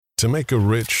To make a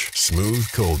rich,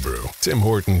 smooth cold brew, Tim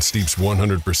Hortons steeps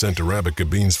 100% Arabica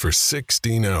beans for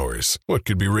 16 hours. What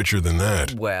could be richer than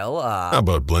that? Well, How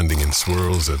about blending in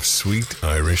swirls of sweet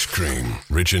Irish cream?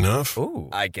 Rich enough? Ooh,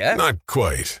 I guess. Not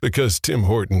quite, because Tim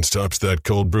Hortons tops that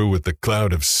cold brew with the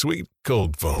cloud of sweet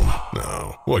cold foam.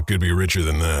 Now, what could be richer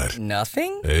than that?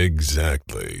 Nothing?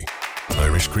 Exactly.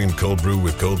 Irish cream cold brew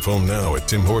with cold foam now at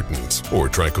Tim Hortons. Or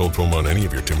try cold foam on any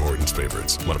of your Tim Hortons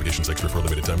favorites. Modifications extra for a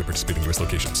limited time at participating U.S.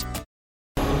 locations.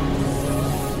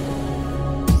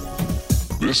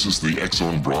 This is the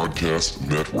TSOM Broadcast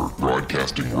Network,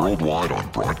 broadcasting worldwide on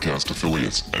broadcast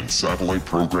affiliates and satellite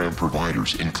program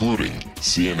providers, including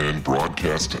CNN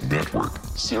Broadcast Network,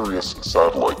 Sirius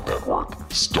Satellite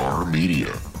Network, Star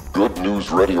Media, Good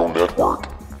News Radio Network,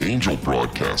 Angel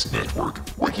Broadcast Network,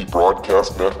 Wiki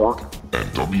Broadcast Network, and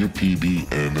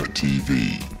WPBN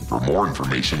TV. For more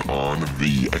information on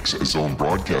the TSOM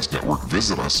Broadcast Network,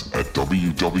 visit us at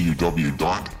www.xzbn.net.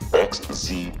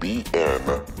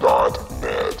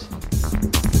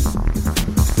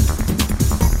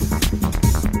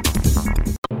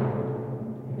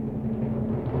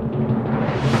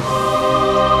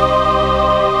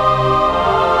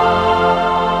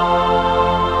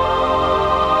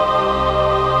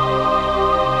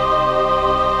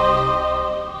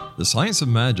 The Science of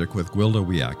Magic with Gwilda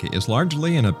Wiyaka is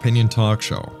largely an opinion talk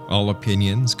show. All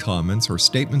opinions, comments, or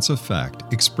statements of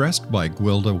fact expressed by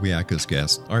Gwilda Wiyaka's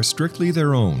guests are strictly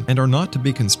their own and are not to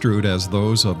be construed as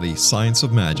those of the Science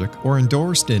of Magic or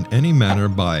endorsed in any manner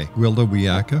by Gwilda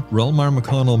Wiyaka, Relmar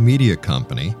McConnell Media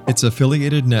Company, its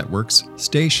affiliated networks,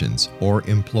 stations, or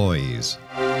employees.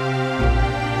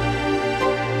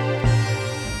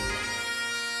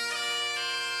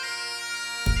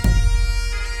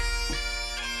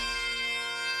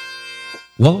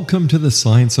 Welcome to the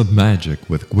Science of Magic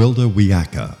with Gwilda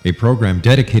Wiyaka, a program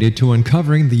dedicated to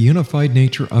uncovering the unified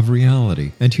nature of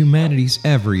reality and humanity's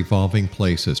ever-evolving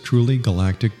place as truly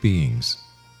galactic beings.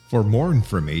 For more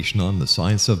information on the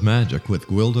Science of Magic with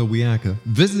Gwilda Wiyaka,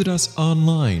 visit us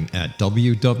online at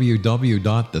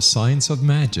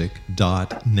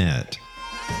www.thescienceofmagic.net.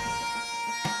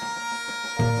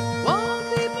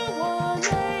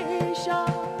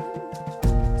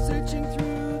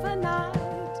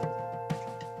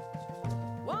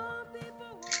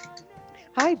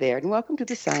 Hi there, and welcome to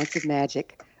the Science of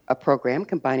Magic, a program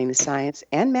combining the science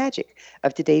and magic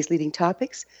of today's leading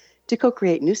topics to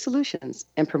co-create new solutions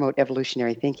and promote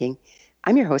evolutionary thinking.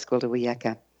 I'm your host, Gwilda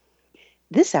Wiyaka.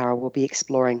 This hour we'll be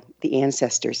exploring the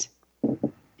ancestors.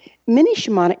 Many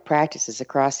shamanic practices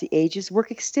across the ages work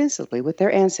extensively with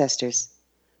their ancestors.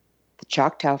 The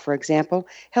Choctaw, for example,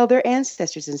 held their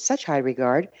ancestors in such high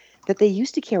regard that they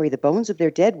used to carry the bones of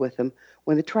their dead with them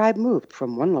when the tribe moved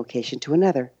from one location to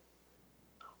another.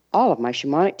 All of my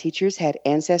shamanic teachers had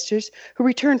ancestors who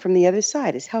returned from the other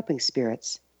side as helping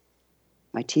spirits.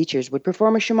 My teachers would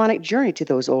perform a shamanic journey to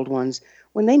those old ones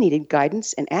when they needed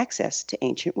guidance and access to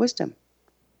ancient wisdom.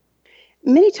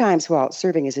 Many times while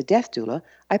serving as a death doula,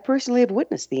 I personally have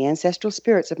witnessed the ancestral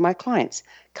spirits of my clients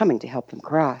coming to help them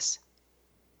cross.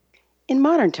 In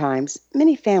modern times,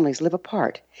 many families live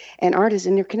apart and aren't as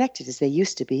interconnected as they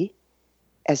used to be.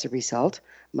 As a result,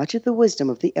 much of the wisdom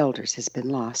of the elders has been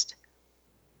lost.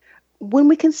 When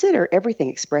we consider everything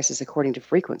expresses according to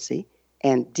frequency,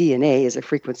 and DNA is a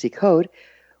frequency code,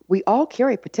 we all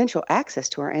carry potential access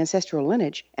to our ancestral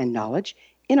lineage and knowledge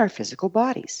in our physical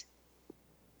bodies.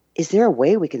 Is there a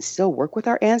way we can still work with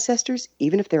our ancestors,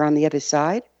 even if they're on the other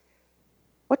side?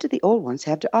 What do the old ones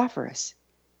have to offer us?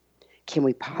 Can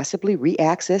we possibly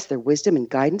re-access their wisdom and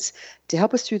guidance to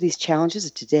help us through these challenges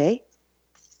of today?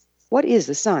 What is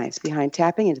the science behind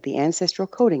tapping into the ancestral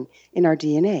coding in our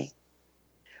DNA?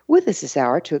 With us this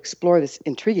hour to explore this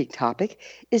intriguing topic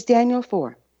is Daniel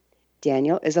Foor.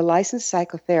 Daniel is a licensed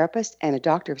psychotherapist and a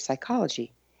doctor of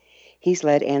psychology. He's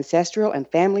led ancestral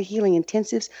and family healing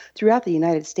intensives throughout the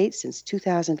United States since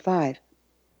 2005.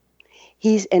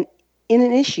 He's an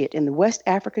initiate in the West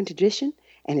African tradition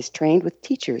and is trained with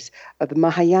teachers of the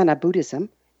Mahayana Buddhism,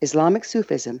 Islamic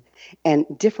Sufism, and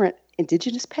different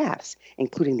indigenous paths,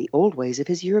 including the old ways of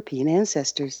his European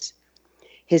ancestors.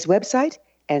 His website,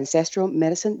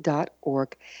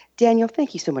 ancestralmedicine.org. Daniel,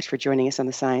 thank you so much for joining us on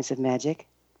the Science of Magic.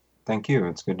 Thank you.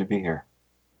 It's good to be here.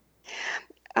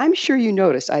 I'm sure you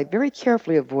noticed I very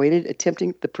carefully avoided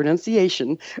attempting the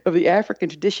pronunciation of the African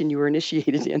tradition you were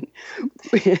initiated in.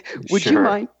 Would Sure. you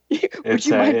mind? It's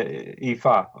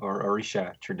Ifa or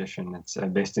Orisha tradition. It's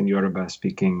based in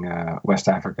Yoruba-speaking West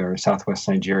Africa or Southwest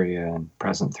Nigeria and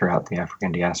present throughout the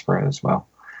African diaspora as well.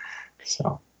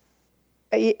 So.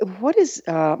 What is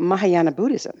Mahayana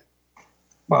Buddhism?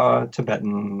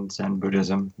 Tibetan Zen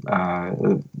Buddhism.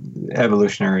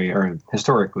 evolutionary or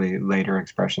historically later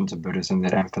expressions of Buddhism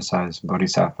that emphasize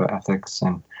bodhisattva ethics.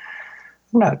 And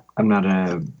I'm not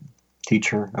a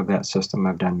teacher of that system.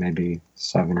 I've done maybe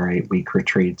 7 or 8 week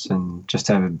retreats, and just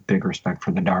have a big respect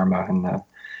for the Dharma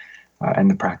and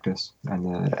the practice and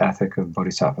the ethic of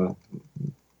bodhisattva.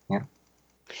 Yeah.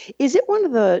 Is it one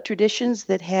of the traditions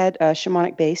that had a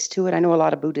shamanic base to it? I know a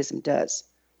lot of Buddhism does.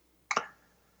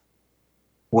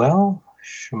 Well,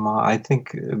 I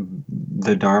think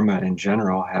the Dharma in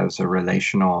general has a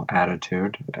relational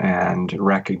attitude and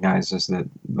recognizes that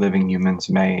living humans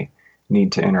may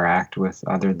need to interact with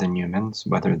other than humans,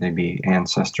 whether they be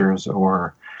ancestors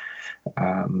or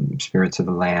spirits of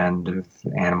the land, of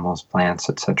animals, plants,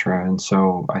 etc. And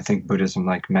so I think Buddhism,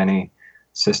 like many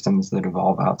systems that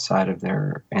evolve outside of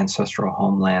their ancestral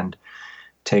homeland,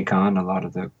 take on a lot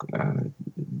of the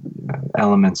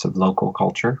elements of local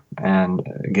culture and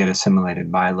get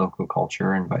assimilated by local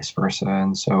culture and vice versa.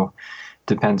 And so it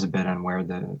depends a bit on where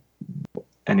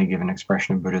any given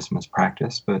expression of Buddhism is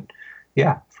practiced. But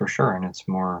yeah, for sure. And it's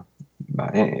more,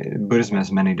 Buddhism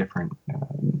has many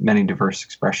diverse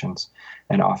expressions,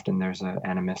 and often there's an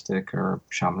animistic or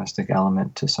shamanistic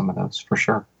element to some of those, for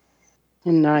sure.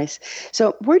 Nice.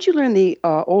 So where'd you learn the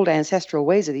old ancestral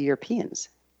ways of the Europeans?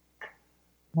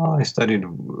 Well, I studied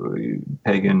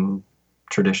pagan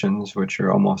traditions, which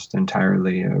are almost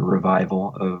entirely a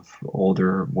revival of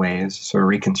older ways, so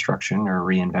reconstruction or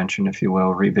reinvention, if you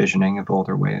will, revisioning of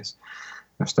older ways.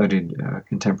 I've studied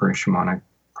contemporary shamanic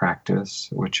practice,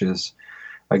 which is,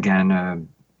 again, a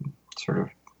sort of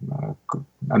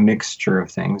a mixture of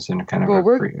things and kind of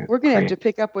we're going to have to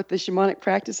pick up with the shamanic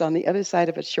practice on the other side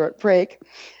of a short break.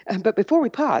 But before we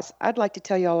pause, I'd like to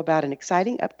tell you all about an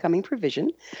exciting upcoming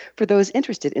provision for those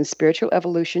interested in spiritual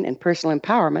evolution and personal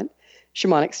empowerment,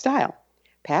 Shamanic Style.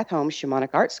 Path Home Shamanic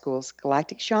Art School's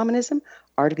Galactic Shamanism,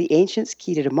 Art of the Ancients,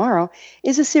 Key to Tomorrow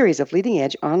is a series of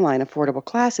leading-edge online affordable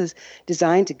classes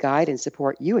designed to guide and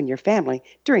support you and your family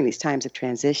during these times of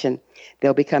transition.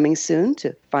 They'll be coming soon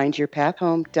to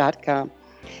findyourpathhome.com.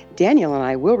 Daniel and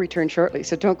I will return shortly,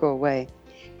 so don't go away.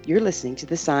 You're listening to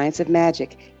The Science of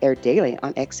Magic, aired daily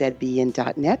on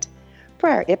xzbn.net.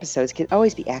 Prior episodes can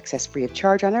always be accessed free of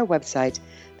charge on our website,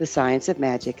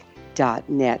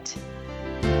 thescienceofmagic.net.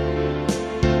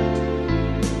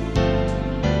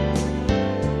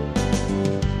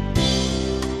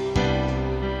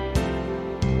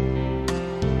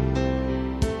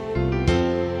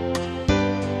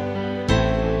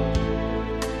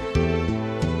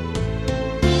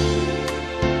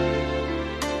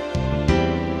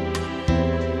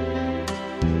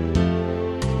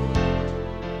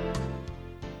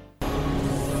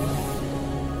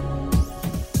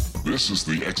 This is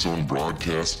the X-Zone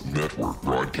Broadcast Network,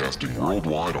 broadcasting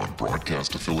worldwide on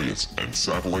broadcast affiliates and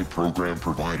satellite program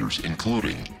providers,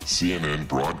 including CNN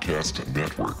Broadcast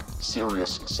Network,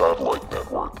 Sirius Satellite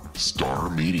Network,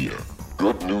 Star Media,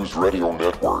 Good News Radio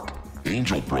Network,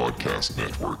 Angel Broadcast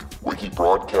Network, Wiki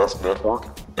Broadcast Network,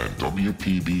 and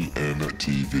WPBN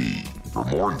TV. For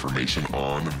more information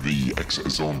on the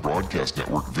X-Zone Broadcast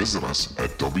Network, visit us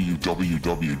at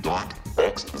www.xzbn.net.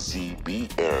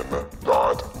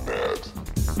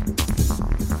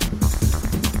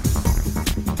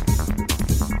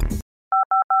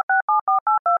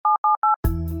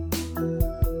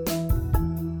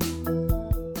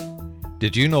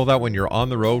 Did you know that when you're on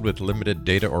the road with limited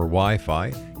data or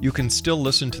Wi-Fi, you can still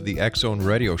listen to the X-Zone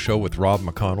Radio Show with Rob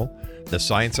McConnell, The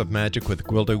Science of Magic with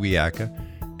Gwilda Wiyaka,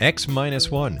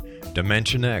 X-1,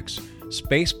 Dimension X,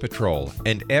 Space Patrol,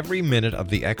 and every minute of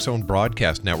the X-Zone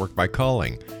Broadcast Network by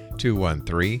calling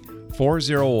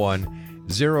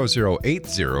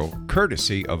 213-401-0080,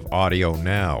 courtesy of Audio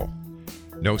Now.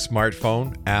 No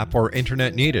smartphone, app, or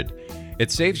internet needed.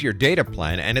 It saves your data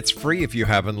plan, and it's free if you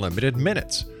have unlimited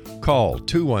minutes. Call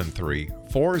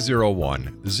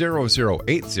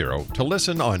 213-401-0080 to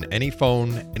listen on any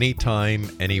phone, anytime,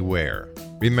 anywhere.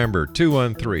 Remember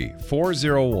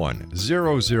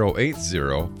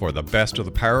 213-401-0080 for the best of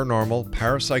the paranormal,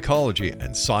 parapsychology,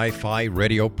 and sci-fi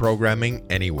radio programming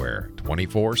anywhere,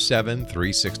 24/7,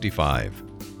 365.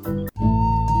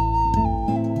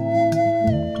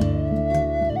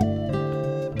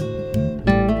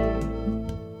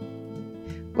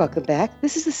 Welcome back.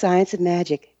 This is The Science of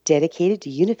Magic, dedicated to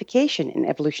unification and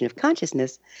evolution of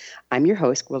consciousness. I'm your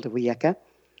host, Gwilda Wiyaka.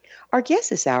 Our guest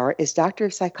this hour is Doctor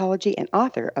of Psychology and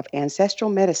author of Ancestral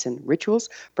Medicine, Rituals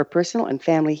for Personal and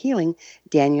Family Healing,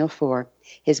 Daniel Foor.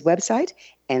 His website,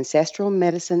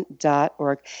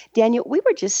 ancestralmedicine.org. Daniel, we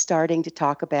were just starting to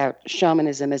talk about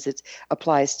shamanism as it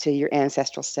applies to your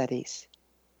ancestral studies.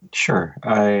 Sure.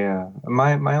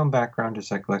 My own background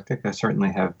is eclectic. I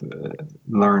certainly have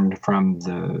learned from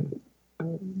the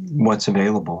what's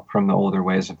available from the older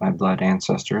ways of my blood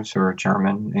ancestors who are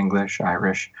German, English,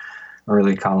 Irish,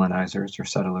 early colonizers or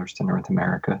settlers to North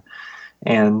America.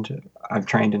 And I've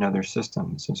trained in other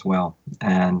systems as well.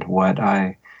 And what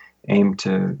I aim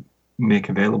to make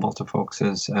available to folks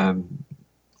is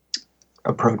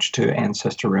approach to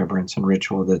ancestor reverence and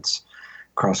ritual that's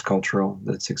cross-cultural,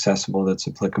 that's accessible, that's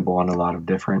applicable in a lot of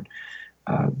different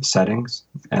settings.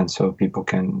 And so people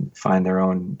can find their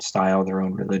own style, their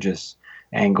own religious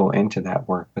angle into that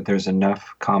work. But there's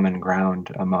enough common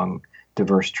ground among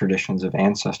diverse traditions of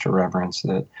ancestor reverence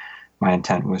that my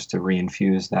intent was to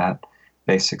reinfuse that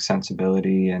basic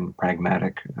sensibility and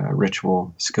pragmatic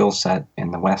ritual skill set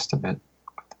in the West of it.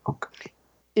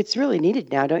 It's really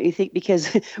needed now, don't you think?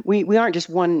 Because we aren't just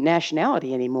one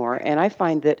nationality anymore. And I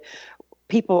find that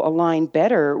people align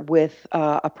better with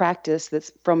a practice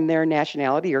that's from their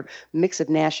nationality or mix of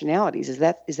nationalities. Is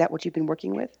that what you've been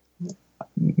working with?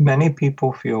 Many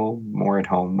people feel more at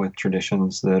home with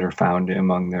traditions that are found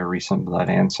among their recent blood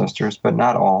ancestors, but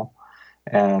not all.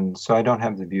 And so I don't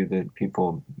have the view that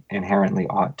people inherently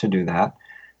ought to do that.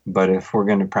 But if we're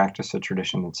going to practice a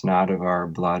tradition that's not of our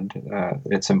blood,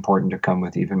 it's important to come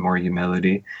with even more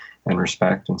humility and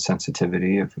respect and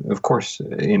sensitivity. Of course,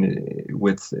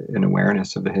 with an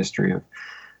awareness of the history of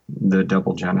the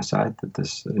double genocide that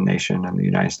this nation and the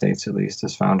United States, at least,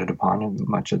 is founded upon, and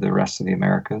much of the rest of the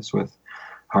Americas, with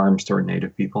harms toward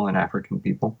Native people and African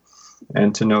people.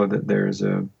 And to know that there's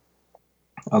a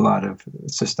lot of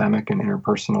systemic and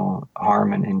interpersonal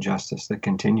harm and injustice that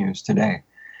continues today.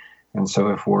 And so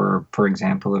if we're, for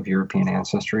example, of European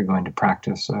ancestry, going to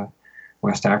practice a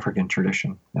West African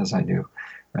tradition, as I do,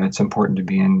 it's important to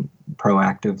be in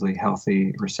proactively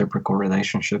healthy reciprocal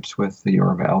relationships with the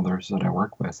Yoruba elders that I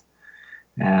work with.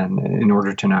 And in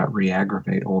order to not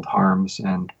re-aggravate old harms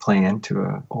and play into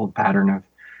an old pattern of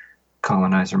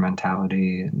colonizer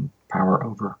mentality and power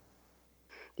over.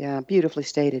 Yeah, beautifully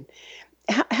stated.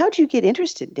 How'd you get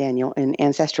interested, Daniel, in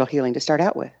ancestral healing to start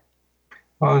out with?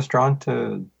 Well, I was drawn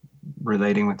to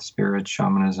relating with spirit,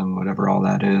 shamanism, whatever all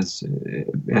that is,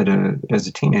 as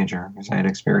a teenager, because I had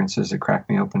experiences that cracked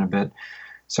me open a bit.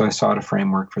 So I sought a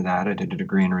framework for that. I did a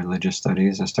degree in religious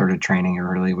studies. I started training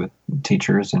early with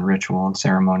teachers in ritual and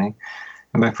ceremony.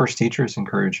 And my first teachers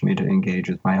encouraged me to engage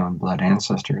with my own blood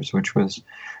ancestors, which was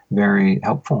very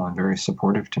helpful and very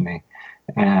supportive to me.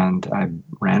 And I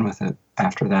ran with it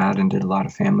after that and did a lot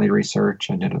of family research.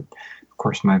 I did, of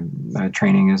course, my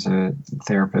training as a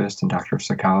therapist and doctor of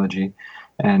psychology,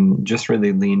 and just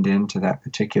really leaned into that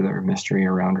particular mystery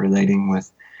around relating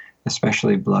with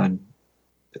especially blood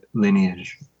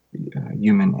lineage,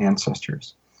 human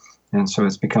ancestors. And so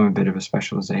it's become a bit of a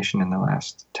specialization in the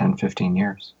last 10, 15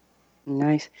 years.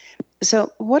 Nice.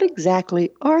 So what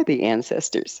exactly are the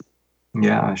ancestors?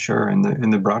 Yeah, sure. In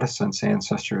the broadest sense,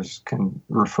 ancestors can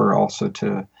refer also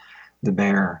to the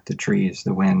bear, the trees,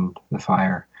 the wind, the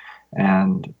fire.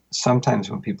 And sometimes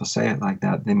when people say it like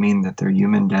that, they mean that their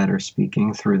human dead are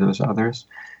speaking through those others.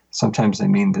 Sometimes they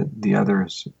mean that the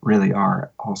others really are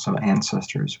also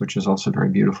ancestors, which is also very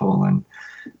beautiful and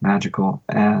magical.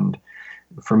 And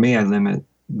for me, I limit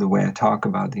the way I talk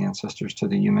about the ancestors to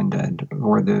the human dead,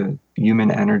 or the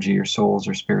human energy or souls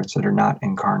or spirits that are not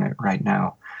incarnate right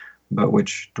now, but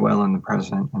which dwell in the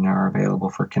present and are available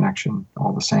for connection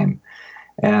all the same.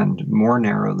 And more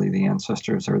narrowly, the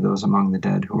ancestors are those among the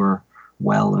dead who are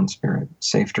well in spirit,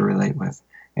 safe to relate with,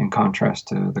 in contrast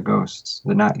to the ghosts,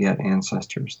 the not yet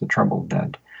ancestors, the troubled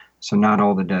dead. So not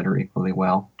all the dead are equally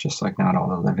well, just like not all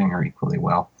the living are equally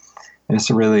well. And it's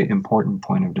a really important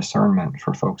point of discernment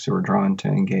for folks who are drawn to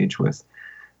engage with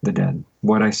the dead.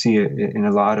 What I see in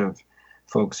a lot of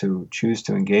folks who choose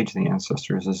to engage the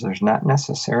ancestors is there's not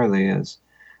necessarily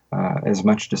as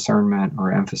much discernment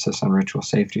or emphasis on ritual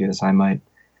safety as I might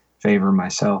favor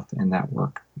myself in that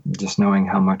work. Just knowing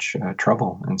how much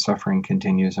trouble and suffering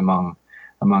continues among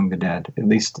the dead, at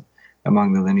least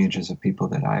among the lineages of people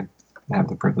that I have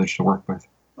the privilege to work with.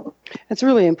 That's a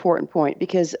really important point,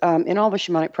 because in all the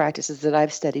shamanic practices that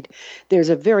I've studied, there's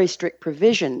a very strict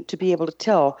provision to be able to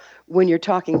tell when you're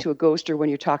talking to a ghost or when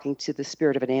you're talking to the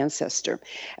spirit of an ancestor.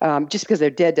 Just because they're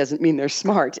dead doesn't mean they're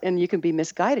smart, and you can be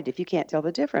misguided if you can't tell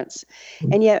the difference.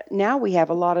 And yet now we have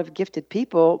a lot of gifted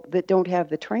people that don't have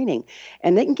the training,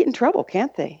 and they can get in trouble,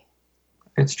 can't they?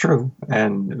 It's true,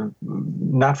 and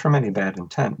not from any bad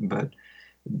intent, but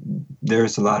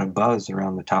there's a lot of buzz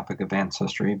around the topic of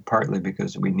ancestry, partly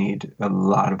because we need a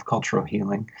lot of cultural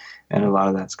healing, and a lot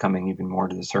of that's coming even more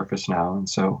to the surface now. And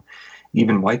so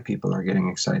even white people are getting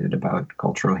excited about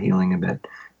cultural healing a bit.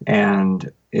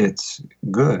 And it's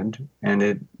good, and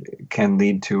it can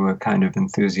lead to a kind of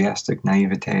enthusiastic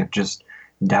naivete of just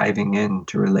diving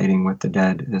into relating with the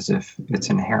dead as if it's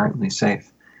inherently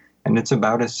safe. And it's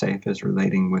about as safe as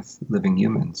relating with living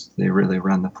humans. They really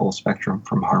run the full spectrum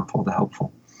from harmful to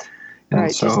helpful. And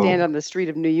Right. so, Just stand on the street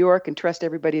of New York and trust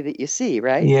everybody that you see,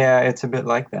 right? yeah, it's a bit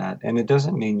like that. And it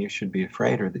doesn't mean you should be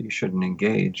afraid or that you shouldn't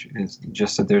engage. It's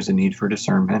just that there's a need for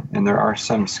discernment, and there are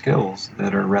some skills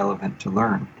that are relevant to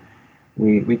learn.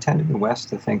 We tend in the West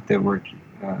to think that we're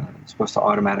supposed to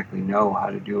automatically know how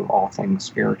to do all things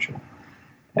spiritual.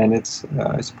 And it's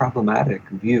a problematic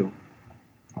view.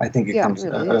 I think it Yeah, it comes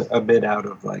really is. a bit out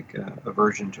of like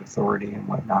aversion to authority and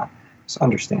whatnot. It's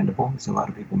understandable because a lot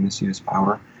of people misuse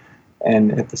power.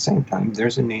 And at the same time,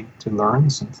 there's a need to learn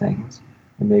some things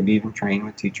and maybe even train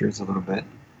with teachers a little bit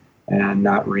and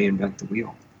not reinvent the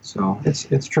wheel. So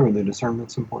it's true, the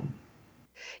discernment's important.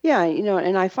 Yeah,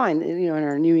 and I find, in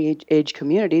our new age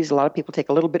communities, a lot of people take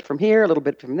a little bit from here, a little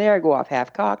bit from there, go off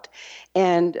half-cocked,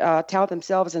 and tout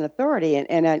themselves an authority.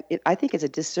 I think it's a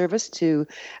disservice to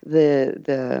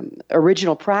the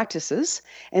original practices,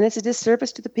 and it's a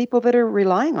disservice to the people that are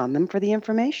relying on them for the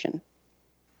information.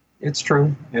 It's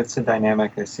true. It's a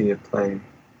dynamic I see at play,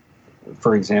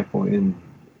 for example, in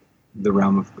the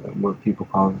realm of what people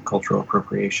call cultural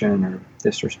appropriation or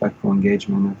disrespectful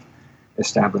engagement of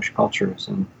established cultures.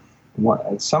 And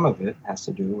some of it has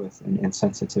to do with an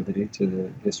insensitivity to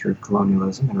the history of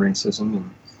colonialism and racism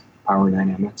and power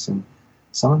dynamics. And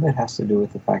some of it has to do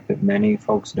with the fact that many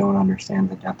folks don't understand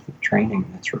the depth of training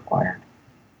that's required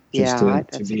just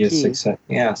to be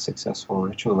a successful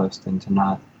ritualist and to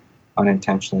not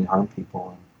unintentionally harm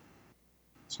people.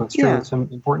 So it's true. Yeah. It's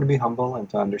important to be humble and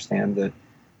to understand that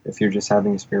if you're just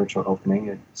having a spiritual opening,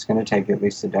 it's going to take at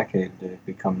least a decade to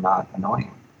become not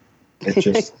annoying.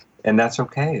 And that's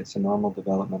okay. It's a normal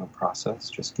developmental process.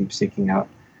 Just keep seeking out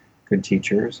good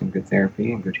teachers and good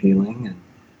therapy and good healing, and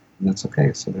that's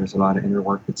okay. So there's a lot of inner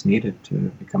work that's needed to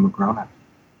become a grown-up.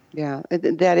 Yeah,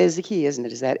 that is the key, isn't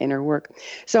it? Is that inner work.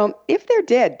 So if they're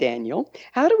dead, Daniel,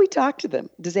 how do we talk to them?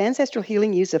 Does ancestral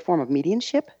healing use a form of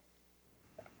mediumship?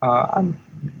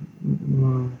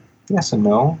 Yes and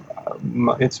no.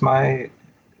 It's my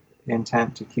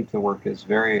intent to keep the work as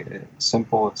very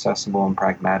simple, accessible, and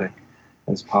pragmatic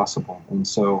as possible. And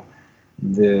so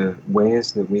the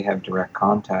ways that we have direct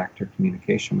contact or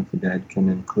communication with the dead can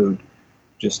include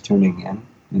just tuning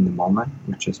in the moment,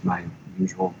 which is my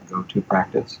usual go-to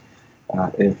practice.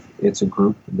 If it's a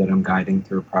group that I'm guiding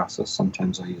through a process,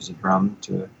 sometimes I use a drum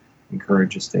to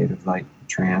encourage a state of light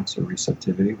trance or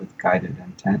receptivity with guided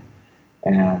intent.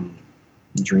 And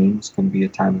dreams can be a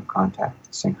time of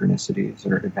contact, synchronicities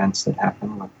or events that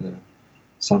happen with the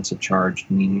sense of charged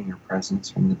meaning or presence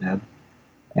from the dead.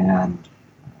 And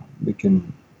we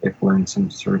can, if we're in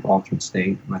some sort of altered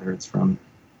state, whether it's from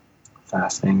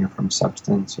fasting or from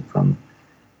substance or from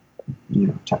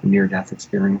near-death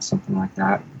experience, something like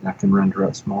that, that can render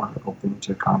us more open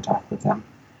to contact with them.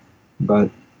 But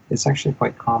it's actually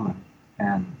quite common,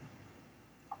 and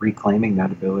reclaiming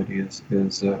that ability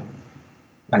is a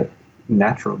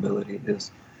natural ability,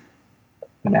 is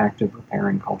an act of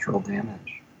repairing cultural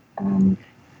damage and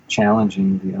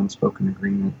challenging the unspoken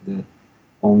agreement that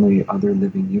only other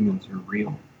living humans are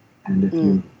real. And if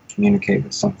you communicate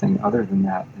with something other than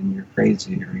that, then you're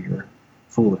crazy or you're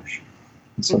foolish.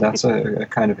 And so that's a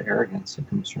kind of arrogance that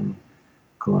comes from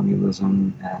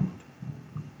colonialism and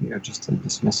just a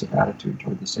dismissive attitude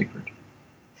toward the sacred.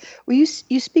 Well, you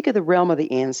speak of the realm of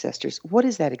the ancestors. What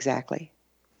is that exactly?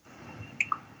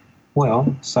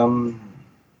 Well,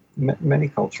 many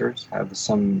cultures have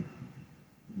some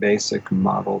basic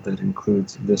model that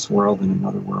includes this world and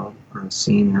another world, or a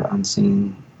seen or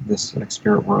unseen, this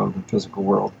spirit world and physical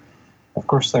world. Of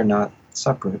course, they're not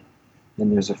separate,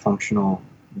 and there's a functional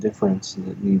difference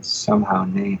that needs somehow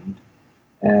named,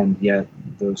 and yet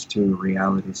those two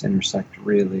realities intersect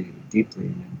really deeply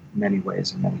in many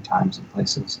ways and many times and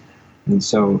places. And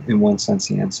so in one sense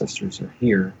the ancestors are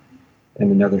here,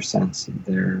 in another sense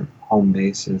their home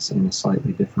base is in a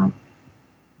slightly different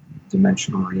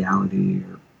dimensional reality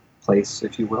or place,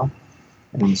 if you will.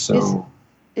 And so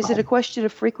is it a question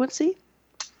of frequency?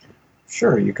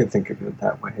 Sure, you could think of it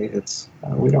that way. It's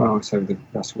we don't always have the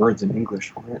best words in English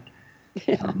for it.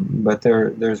 Yeah. But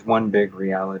there's one big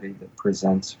reality that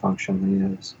presents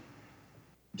functionally as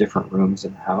different rooms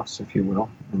in the house, if you will.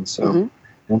 And so,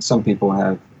 and some people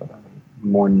have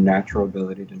more natural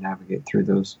ability to navigate through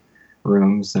those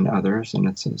rooms than others, and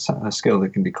it's a skill that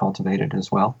can be cultivated as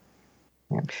well.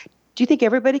 Yeah. Do you think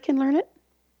everybody can learn it?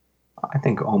 I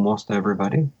think almost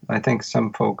everybody. I think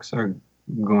some folks are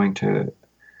going to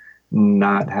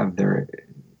not have their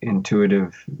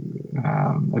intuitive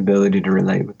ability to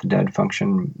relate with the dead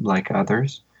function like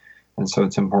others. And so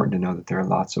it's important to know that there are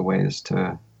lots of ways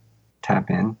to tap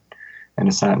in. And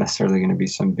it's not necessarily going to be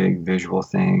some big visual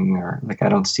thing, or like I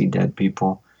don't see dead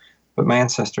people, but my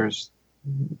ancestors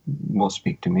will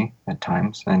speak to me at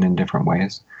times and in different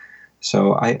ways.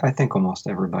 So I think almost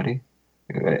everybody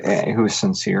who is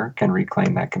sincere can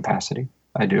reclaim that capacity.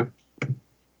 I do.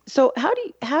 So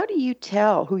how do you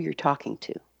tell who you're talking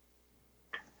to?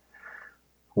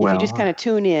 Well, if you just kind of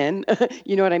tune in,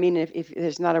 you know what I mean? If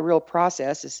there's not a real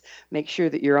process, is make sure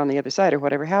that you're on the other side or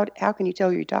whatever. How can you tell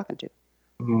who you're talking to?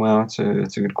 well, it's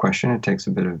a good question. It takes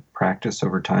a bit of practice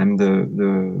over time. The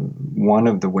one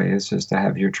of the ways is to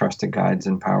have your trusted guides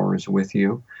and powers with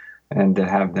you, and to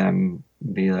have them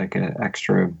be like an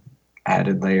extra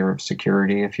added layer of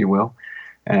security, if you will,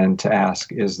 and to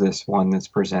ask, is this one that's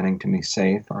presenting to me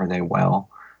safe? Are they well?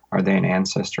 Are they an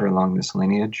ancestor along this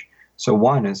lineage? So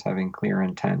one is having clear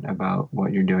intent about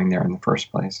what you're doing there in the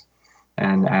first place,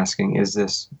 and asking, is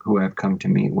this who I've come to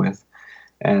meet with?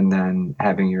 And then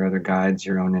having your other guides,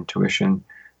 your own intuition,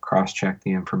 cross-check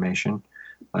the information,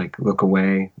 like look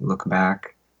away, look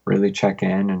back, really check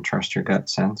in and trust your gut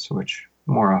sense, which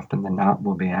more often than not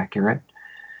will be accurate.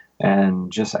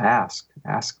 And just ask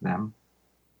them.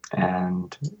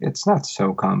 And it's not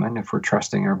so common if we're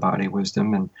trusting our body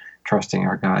wisdom and trusting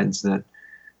our guides that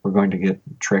we're going to get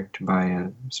tricked by a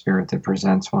spirit that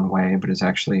presents one way but is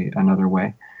actually another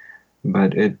way.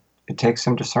 But it takes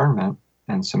some discernment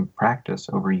and some practice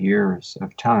over years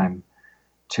of time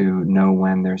to know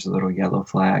when there's a little yellow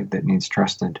flag that needs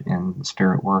trusted in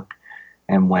spirit work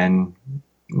and when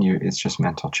it's just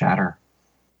mental chatter.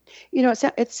 You know,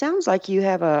 it sounds like you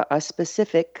have a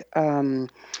specific a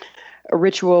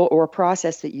ritual or a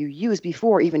process that you use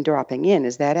before even dropping in.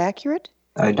 Is that accurate?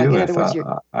 I do. In other words,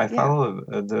 I follow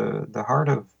the heart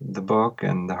of the book,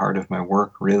 and the heart of my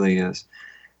work really is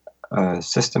a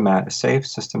safe,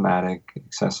 systematic,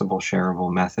 accessible,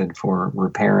 shareable method for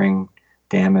repairing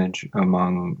damage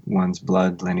among one's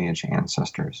blood lineage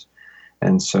ancestors.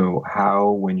 And so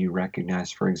how, when you recognize,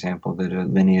 for example, that a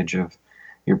lineage of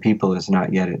your people is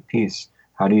not yet at peace,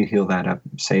 how do you heal that up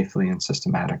safely and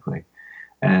systematically?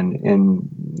 And in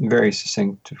very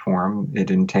succinct form, it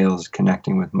entails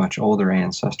connecting with much older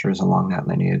ancestors along that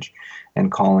lineage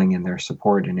and calling in their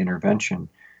support and intervention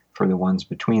for the ones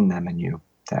between them and you,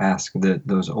 to ask that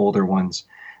those older ones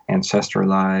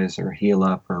ancestralize or heal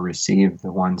up or receive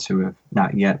the ones who have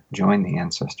not yet joined the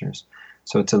ancestors.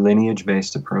 So it's a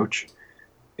lineage-based approach.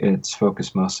 It's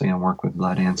focused mostly on work with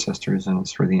blood ancestors, and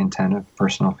it's for the intent of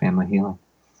personal family healing.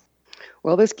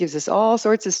 Well, this gives us all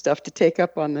sorts of stuff to take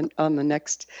up on the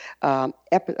next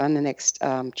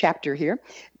chapter here,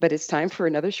 but it's time for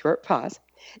another short pause.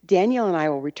 Daniel and I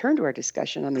will return to our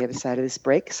discussion on the other side of this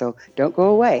break, so don't go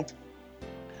away.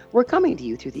 We're coming to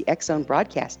you through the X-Zone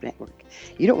Broadcast Network.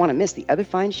 You don't want to miss the other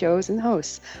fine shows and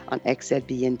hosts on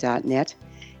xzbn.net.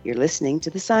 You're listening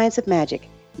to The Science of Magic,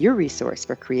 your resource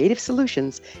for creative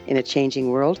solutions in a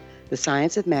changing world,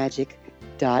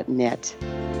 thescienceofmagic.net.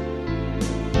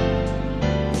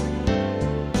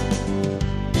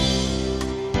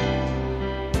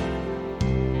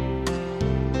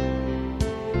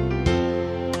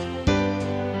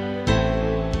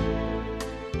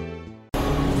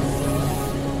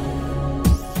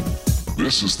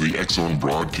 This is the X-Zone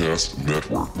Broadcast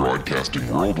Network, broadcasting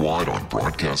worldwide on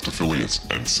broadcast affiliates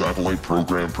and satellite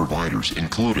program providers,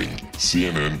 including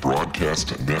CNN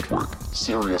Broadcast Network,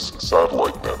 Sirius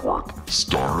Satellite Network,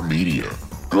 Star Media,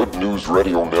 Good News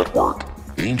Radio Network,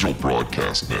 Angel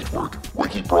Broadcast Network,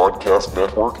 Wiki Broadcast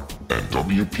Network, and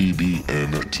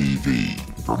WPBN TV.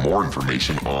 For more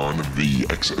information on the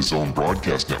X-Zone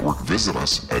Broadcast Network, visit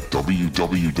us at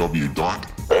www.xzbn.net.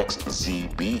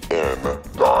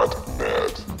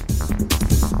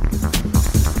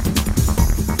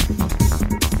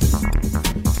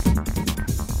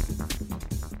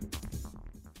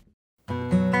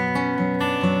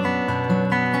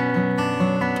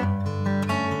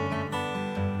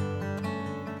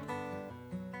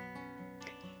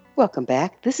 Welcome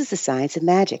back. This is The Science of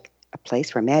Magic, a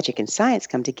place where magic and science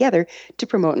come together to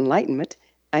promote enlightenment.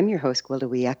 I'm your host, Gwilda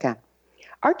Wiyaka.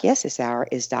 Our guest this hour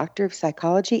is Doctor of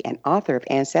Psychology and author of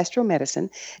Ancestral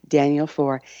Medicine, Daniel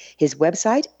Foor. His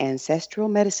website,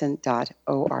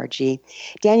 ancestralmedicine.org.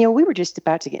 Daniel, we were just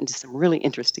about to get into some really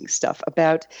interesting stuff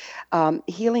about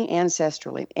healing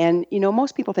ancestrally. And, you know,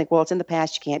 most people think, well, it's in the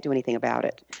past, you can't do anything about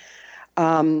it.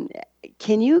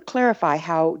 Can you clarify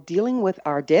how dealing with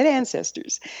our dead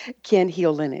ancestors can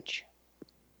heal lineage?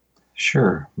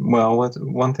 Sure. Well,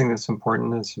 one thing that's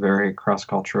important is very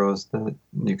cross-cultural is that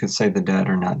you could say the dead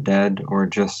are not dead or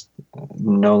just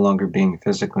no longer being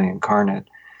physically incarnate.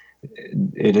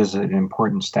 It is an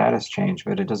important status change,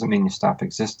 but it doesn't mean you stop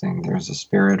existing. There's a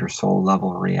spirit or soul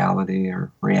level reality,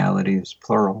 or realities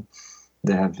plural,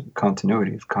 that have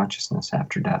continuity of consciousness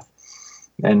after death.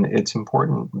 And it's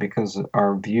important because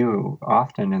our view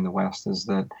often in the West is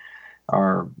that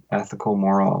our ethical,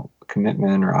 moral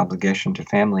commitment or obligation to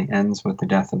family ends with the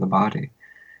death of the body.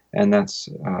 And that's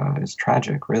is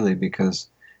tragic, really, because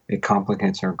it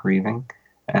complicates our grieving,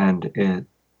 and it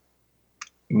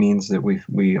means that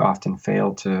we often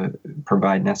fail to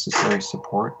provide necessary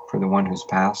support for the one who's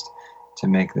passed to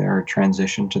make their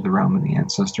transition to the realm of the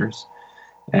ancestors.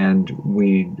 And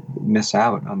we miss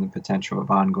out on the potential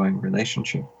of ongoing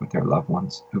relationship with their loved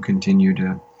ones who continue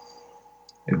to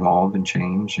evolve and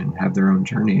change and have their own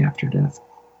journey after death.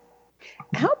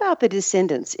 How about the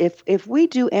descendants? If we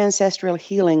do ancestral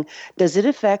healing, does it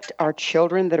affect our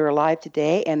children that are alive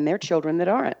today and their children that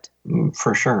aren't?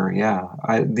 For sure, yeah.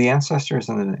 The ancestors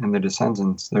and the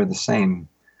descendants, they're the same.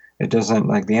 It doesn't,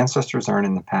 like, the ancestors aren't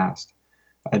in the past.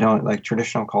 I don't, like,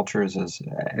 traditional cultures, as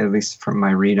at least from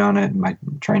my read on it and my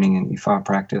training in Ifa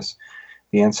practice,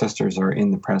 the ancestors are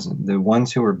in the present. The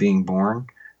ones who are being born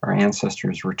are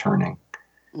ancestors returning.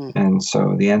 And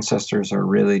so the ancestors are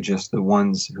really just the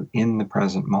ones who, in the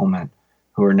present moment,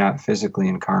 who are not physically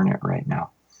incarnate right now.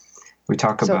 We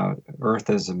talk about Earth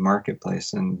as a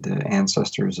marketplace and the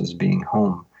ancestors as being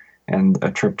home, and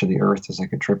a trip to the Earth is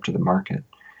like a trip to the market.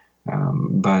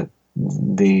 But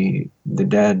the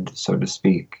dead, so to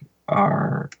speak,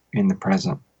 are in the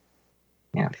present.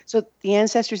 Yeah. So the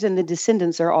ancestors and the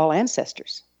descendants are all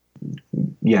ancestors.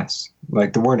 Yes.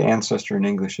 Like, the word ancestor in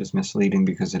English is misleading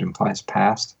because it implies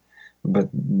past, but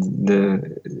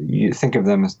you think of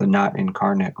them as the not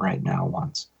incarnate right now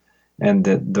ones, and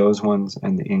that those ones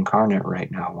and the incarnate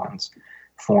right now ones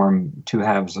form two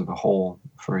halves of a whole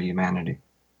for humanity.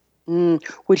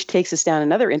 Which takes us down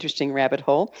another interesting rabbit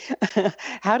hole.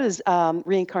 How does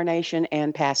reincarnation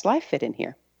and past life fit in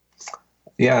here?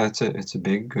 Yeah, it's a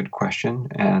big, good question,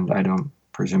 and I don't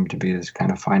presume to be this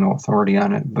kind of final authority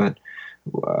on it, but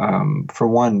for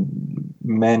one,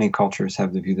 many cultures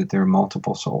have the view that there are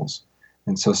multiple souls.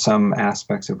 And so some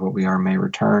aspects of what we are may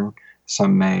return,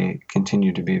 some may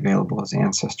continue to be available as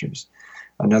ancestors.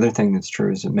 Another thing that's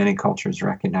true is that many cultures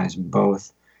recognize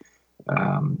both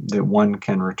that one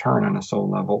can return on a soul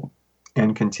level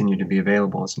and continue to be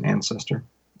available as an ancestor.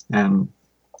 And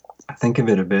think of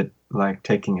it a bit like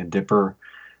taking a dipper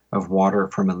of water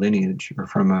from a lineage or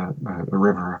from a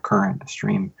river, a current, a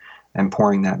stream, and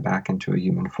pouring that back into a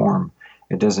human form.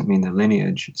 It doesn't mean the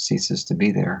lineage ceases to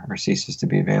be there or ceases to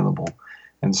be available.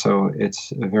 And so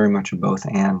it's very much a both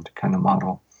and kind of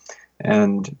model.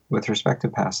 And with respect to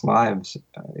past lives,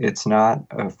 it's not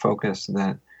a focus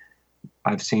that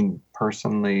I've seen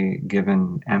personally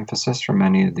given emphasis from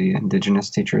many of the indigenous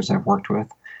teachers I've worked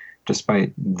with,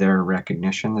 despite their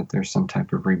recognition that there's some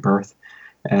type of rebirth.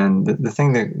 And the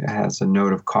thing that has a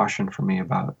note of caution for me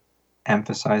about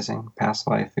emphasizing past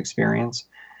life experience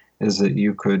is that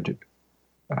you could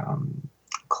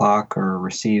clock or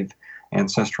receive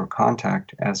ancestral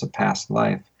contact as a past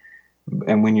life.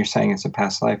 And when you're saying it's a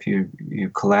past life,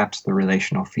 you collapse the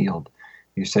relational field.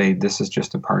 You say, this is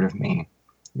just a part of me.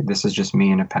 This is just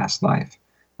me in a past life,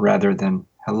 rather than,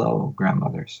 hello,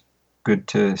 grandmothers. Good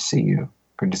to see you.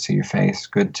 Good to see your face.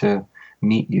 Good to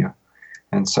meet you.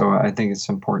 And so I think it's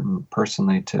important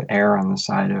personally to err on the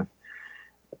side of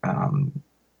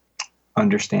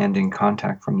understanding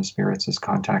contact from the spirits as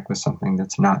contact with something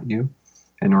that's not you,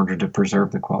 in order to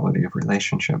preserve the quality of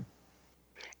relationship.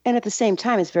 And at the same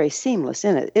time, it's very seamless,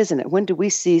 isn't it? When do we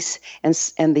cease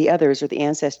and the others or the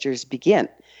ancestors begin?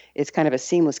 It's kind of a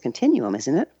seamless continuum,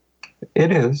 isn't it?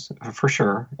 It is, for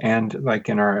sure. And like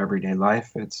in our everyday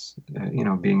life, it's,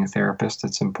 being a therapist,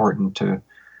 it's important to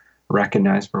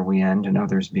recognize where we end and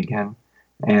others begin.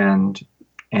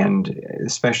 And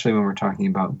especially when we're talking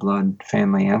about blood,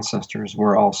 family, ancestors,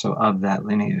 we're also of that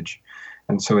lineage.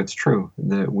 And so it's true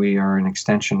that we are an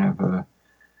extension of a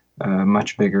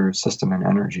much bigger system and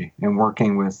energy. And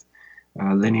working with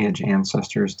lineage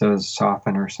ancestors does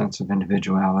soften our sense of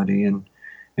individuality and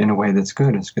in a way that's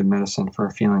good. It's good medicine for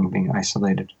a feeling of being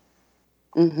isolated.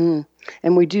 Mm-hmm.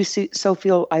 And we do so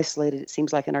feel isolated, it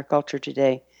seems like, in our culture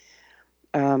today.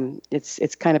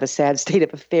 It's kind of a sad state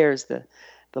of affairs, the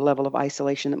level of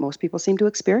isolation that most people seem to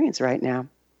experience right now.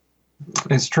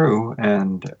 It's true.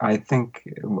 And I think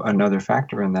another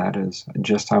factor in that is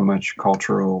just how much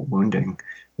cultural wounding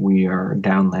we are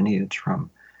down lineage from.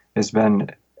 It's been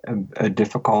a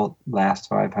difficult last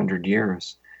 500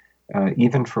 years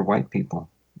even for white people.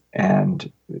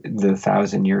 And the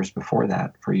 1,000 years before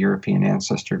that, for European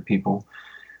ancestor people,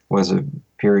 was a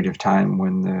period of time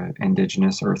when the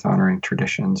indigenous earth-honoring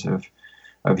traditions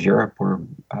of Europe were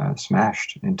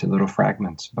smashed into little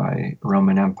fragments by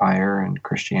Roman Empire and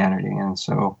Christianity. And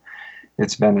so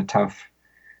it's been a tough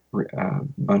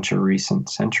bunch of recent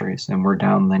centuries, and we're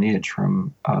down lineage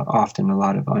from often a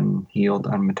lot of unhealed,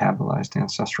 unmetabolized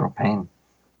ancestral pain.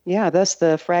 Yeah, thus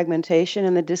the fragmentation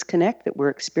and the disconnect that we're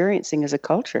experiencing as a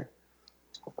culture.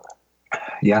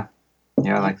 Yeah,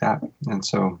 like that. And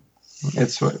so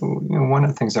it's one of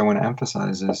the things I want to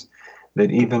emphasize is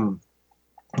that even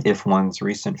if one's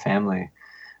recent family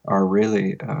are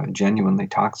really genuinely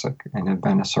toxic and have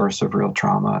been a source of real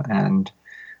trauma and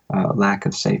lack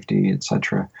of safety,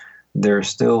 etc., there are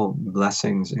still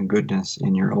blessings and goodness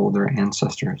in your older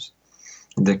ancestors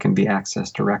that can be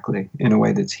accessed directly in a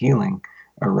way that's healing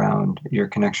around your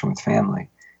connection with family.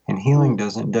 And healing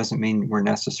doesn't mean we're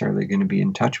necessarily going to be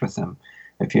in touch with them.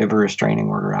 If you have a restraining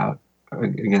order out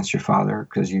against your father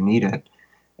because you need it,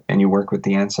 and you work with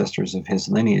the ancestors of his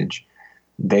lineage,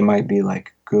 they might be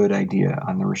like, good idea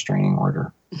on the restraining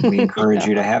order. We encourage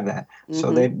you to have that.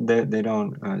 So they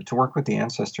don't, to work with the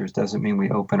ancestors doesn't mean we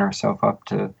open ourselves up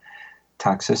to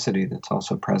toxicity that's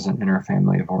also present in our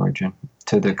family of origin.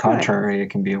 To the contrary, It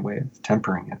can be a way of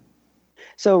tempering it.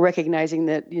 So recognizing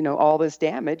that, all this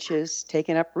damage has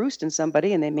taken up roost in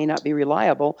somebody and they may not be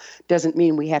reliable doesn't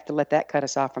mean we have to let that cut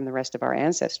us off from the rest of our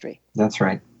ancestry. That's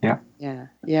right. Yeah.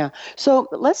 Yeah. So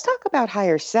let's talk about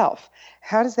higher self.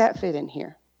 How does that fit in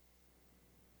here?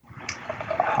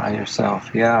 Higher self.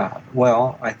 Yeah.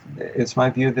 Well, it's my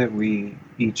view that we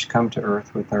each come to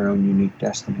Earth with our own unique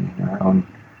destiny and our own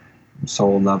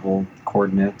soul level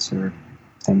coordinates or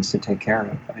things to take care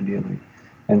of, ideally.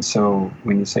 And so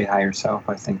when you say higher self,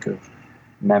 I think of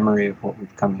memory of what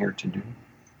we've come here to do.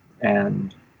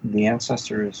 And the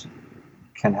ancestors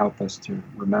can help us to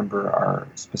remember our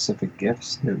specific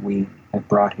gifts that we have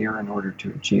brought here in order to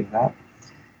achieve that.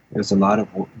 There's a lot of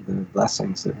the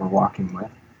blessings that we're walking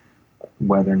with,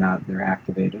 whether or not they're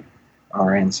activated,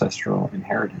 are ancestral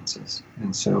inheritances.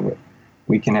 And so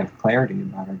we can have clarity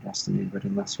about our destiny, but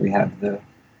unless we have the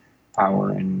power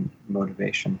and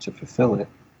motivation to fulfill it,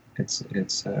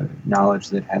 it's knowledge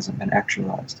that hasn't been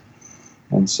actualized.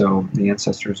 And so the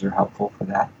ancestors are helpful for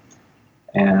that.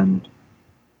 And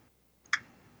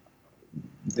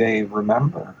they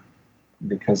remember,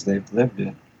 because they've lived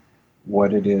it,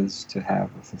 what it is to have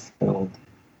a fulfilled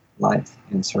life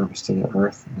in service to the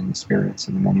earth and the spirits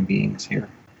and the many beings here.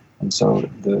 And so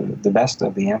the best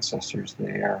of the ancestors,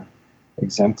 they are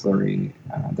exemplary.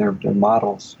 They're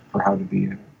models for how to be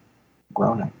a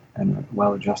grown-up and a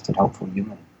well-adjusted, helpful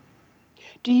human.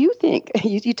 Do you think,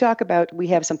 you talk about we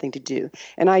have something to do,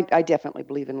 and I definitely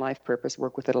believe in life purpose,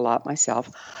 work with it a lot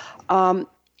myself.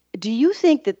 Do you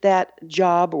think that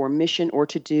job or mission or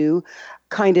to do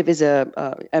kind of is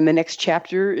and the next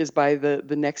chapter is by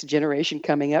the next generation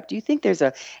coming up? Do you think there's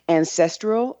a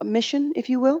ancestral mission, if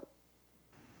you will?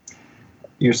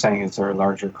 You're saying is there a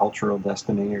larger cultural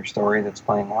destiny or story that's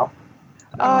playing out?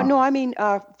 No, I mean,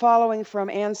 following from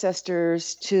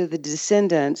ancestors to the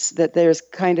descendants, that there's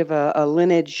kind of a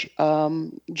lineage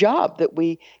job that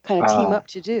we kind of team up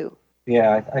to do.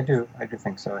 Yeah, I do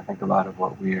think so. I think a lot of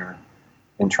what we are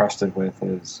entrusted with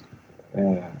is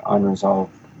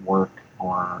unresolved work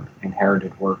or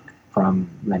inherited work from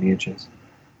lineages.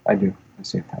 I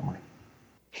see it that way.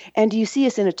 And do you see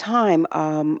us in a time,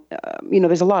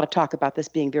 there's a lot of talk about this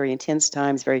being very intense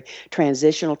times, very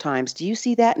transitional times. Do you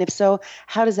see that? And if so,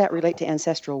 how does that relate to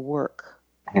ancestral work?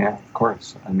 Yeah, of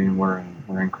course. I mean, we're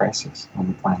in crisis on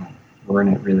the planet. We're in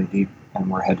it really deep,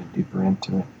 and we're headed deeper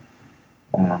into it.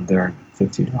 And there are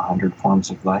 50 to 100 forms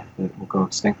of life that will go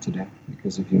extinct today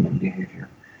because of human behavior.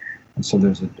 And so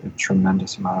there's a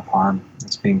tremendous amount of harm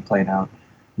that's being played out,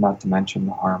 not to mention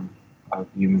the harm of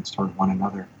humans toward one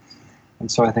another. And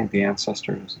so I think the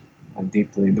ancestors,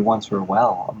 deeply, the ones who are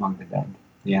well among the dead,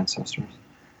 the ancestors,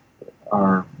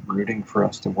 are rooting for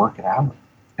us to work it out.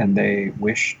 And they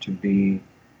wish to be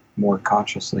more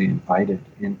consciously invited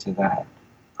into that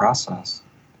process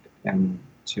and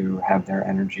to have their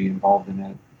energy involved in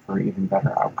it for even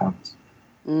better outcomes.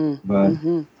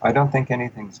 But I don't think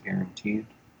anything's guaranteed.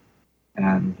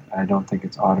 And I don't think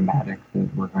it's automatic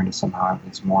that we're going to somehow have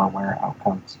these more aware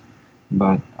outcomes.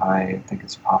 But I think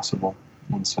it's possible.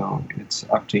 And so it's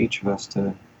up to each of us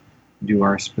to do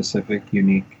our specific,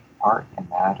 unique part in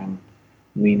that and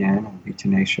lean in and be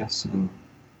tenacious and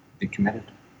be committed.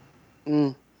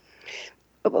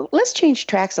 Let's change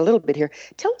tracks a little bit here.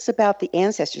 Tell us about the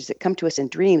ancestors that come to us in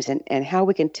dreams and how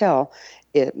we can tell,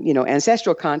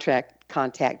 ancestral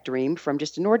contact dream from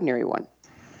just an ordinary one?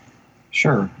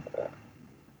 Sure.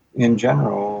 In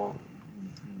general,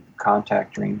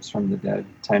 contact dreams from the dead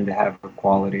tend to have a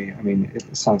quality. I mean,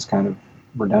 it sounds kind of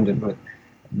redundant, but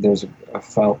there's a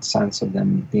felt sense of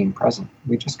them being present.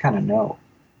 We just kind of know,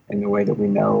 in the way that we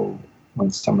know when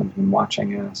someone's been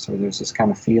watching us, or there's this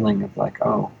kind of feeling of like,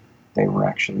 oh, they were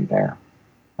actually there.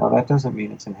 Now, that doesn't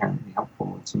mean it's inherently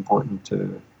helpful. It's important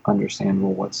to understand,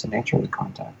 well, what's the nature of the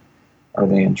contact? Are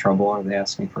they in trouble? Are they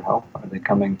asking for help? Are they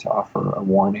coming to offer a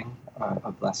warning,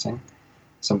 a blessing,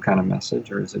 some kind of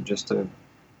message, or is it just a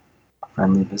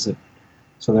friendly visit?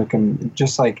 So there can,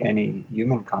 just like any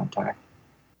human contact,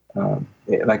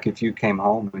 like if you came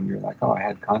home and you're like, oh, I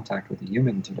had contact with a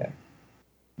human today,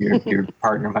 your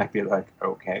partner might be like,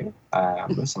 okay,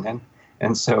 I'm listening.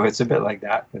 And so it's a bit like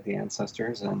that with the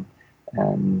ancestors, and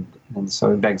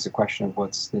so it begs the question of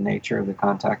what's the nature of the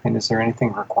contact, and is there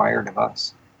anything required of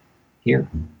us here?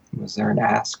 Was there an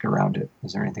ask around it?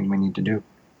 Is there anything we need to do?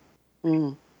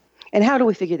 And how do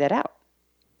we figure that out?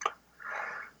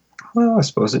 Well, I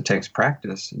suppose it takes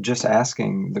practice. Just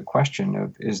asking the question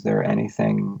of, is there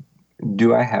anything,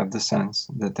 do I have the sense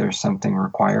that there's something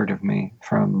required of me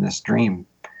from this dream,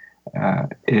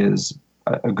 is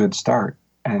a good start.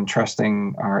 And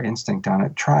trusting our instinct on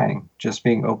it, trying, just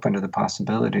being open to the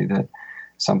possibility that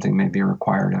something may be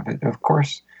required of it. Of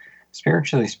course,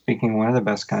 spiritually speaking, one of the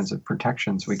best kinds of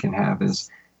protections we can have is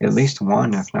at least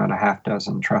one, if not a half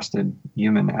dozen, trusted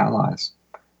human allies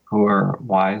who are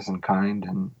wise and kind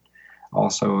and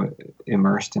also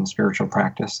immersed in spiritual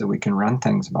practice that we can run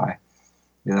things by.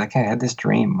 Be like, hey, I had this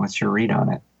dream. What's your read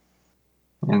on it?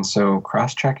 And so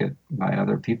cross-check it by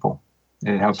other people.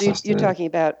 It helps us. Are you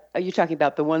talking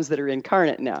about the ones that are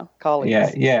incarnate now,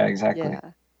 colleagues? Yeah, exactly.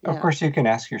 Yeah. Of course, you can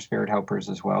ask your spirit helpers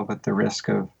as well, but the risk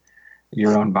of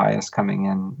your own bias coming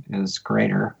in is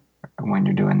greater when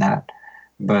you're doing that.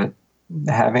 But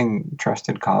having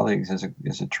trusted colleagues is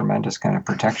a tremendous kind of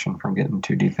protection from getting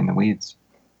too deep in the weeds.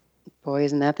 Boy,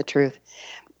 isn't that the truth?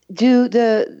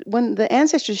 When the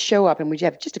ancestors show up, and we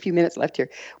have just a few minutes left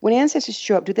here, when ancestors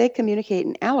show up, do they communicate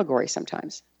in allegory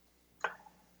sometimes?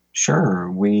 Sure,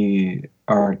 we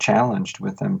are challenged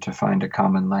with them to find a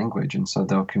common language, and so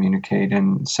they'll communicate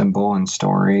in symbol and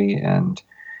story and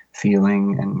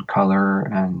feeling and color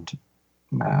and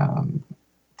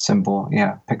symbol,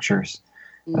 pictures,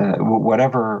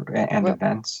 whatever, and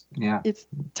events. Yeah, it's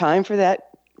time for that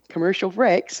commercial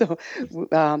break, so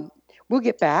we'll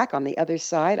get back on the other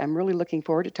side. I'm really looking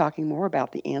forward to talking more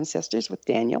about the ancestors with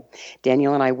Daniel.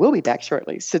 Daniel and I will be back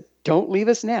shortly, so don't leave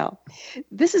us now.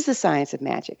 This is The Science of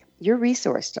Magic, your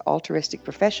resource to altruistic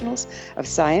professionals of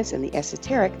science and the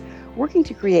esoteric, working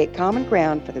to create common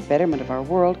ground for the betterment of our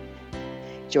world.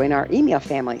 Join our email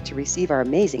family to receive our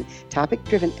amazing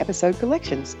topic-driven episode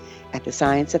collections at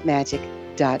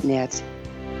thescienceofmagic.net.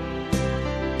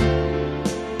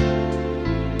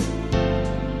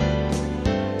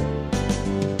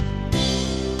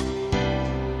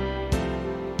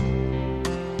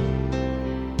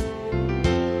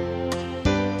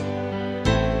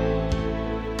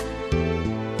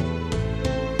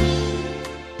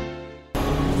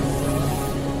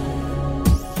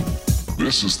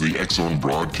 This is the X-Zone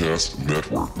Broadcast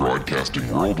Network, broadcasting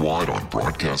worldwide on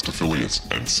broadcast affiliates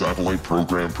and satellite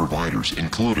program providers,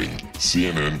 including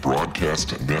CNN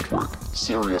Broadcast Network,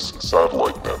 Sirius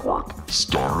Satellite Network,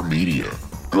 Star Media,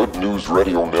 Good News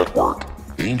Radio Network,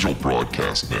 Angel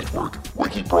Broadcast Network,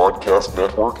 Wiki Broadcast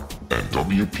Network, and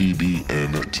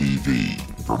WPBN TV.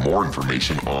 For more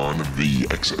information on the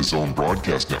X-Zone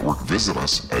Broadcast Network, visit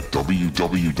us at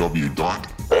www.xzbn.net.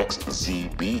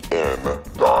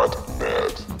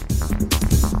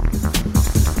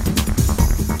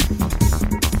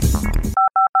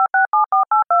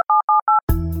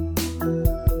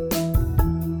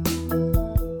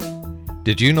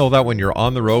 Did you know that when you're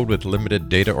on the road with limited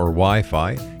data or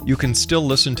Wi-Fi, you can still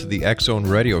listen to the X-Zone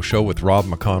Radio Show with Rob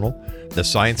McConnell, The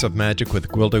Science of Magic with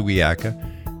Gwilda Wiyaka,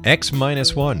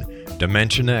 X-1,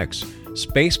 Dimension X,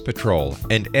 Space Patrol,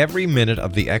 and every minute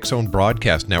of the X-Zone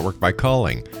Broadcast Network by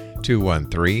calling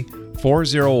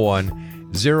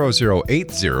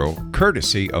 213-401-0080,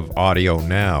 courtesy of Audio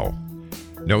Now.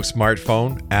 No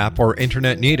smartphone, app, or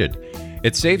internet needed.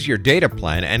 It saves your data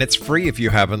plan, and it's free if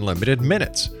you have unlimited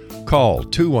minutes. Call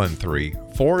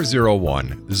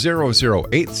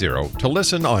 213-401-0080 to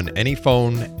listen on any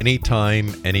phone,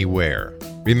 anytime, anywhere.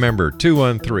 Remember,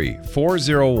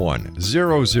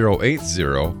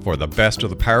 213-401-0080 for the best of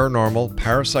the paranormal,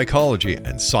 parapsychology,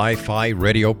 and sci-fi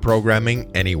radio programming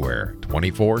anywhere,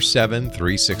 24/7,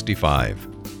 365.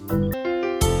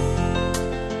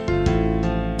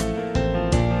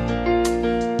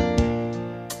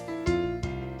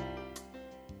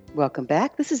 Welcome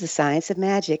back. This is the Science of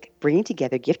Magic, bringing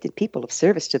together gifted people of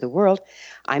service to the world.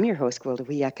 I'm your host, Gwilda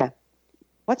Wiyaka.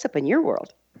 What's up in your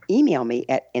world? Email me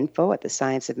at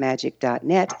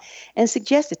info@thescienceofmagic.net and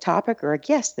suggest a topic or a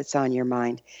guest that's on your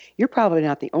mind. You're probably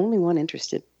not the only one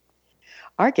interested.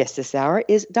 Our guest this hour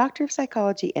is Doctor of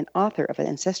Psychology and author of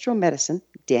Ancestral Medicine,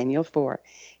 Daniel Foor.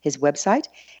 His website,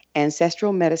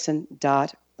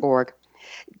 ancestralmedicine.org.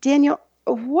 Daniel,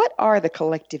 what are the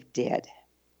collective dead?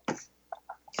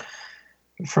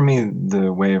 For me,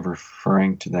 the way of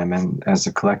referring to them and as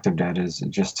the collective dead is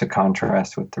just to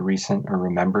contrast with the recent or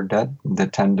remembered dead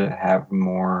that tend to have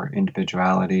more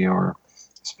individuality or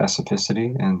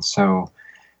specificity. And so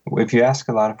if you ask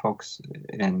a lot of folks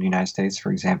in the United States,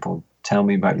 for example, tell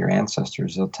me about your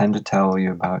ancestors, they'll tend to tell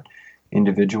you about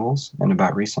individuals and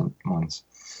about recent ones.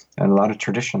 And a lot of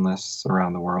traditionalists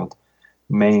around the world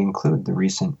may include the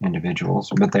recent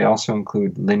individuals, but they also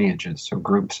include lineages, so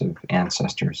groups of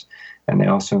ancestors, and they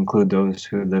also include those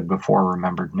who lived before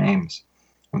remembered names.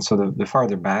 And so the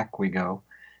farther back we go,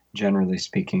 generally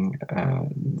speaking,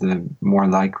 the more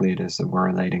likely it is that we're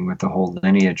relating with the whole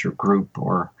lineage or group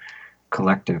or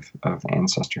collective of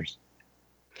ancestors.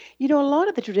 You know, a lot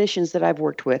of the traditions that I've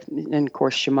worked with, and of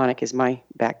course, shamanic is my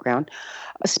background,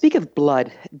 speak of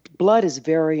blood. Blood is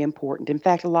very important. In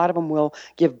fact, a lot of them will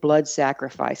give blood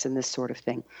sacrifice and this sort of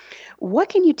thing. What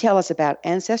can you tell us about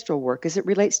ancestral work as it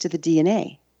relates to the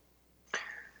DNA?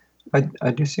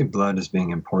 I do see blood as being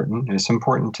important. It's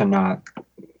important to not,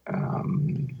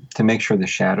 to make sure the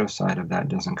shadow side of that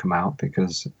doesn't come out,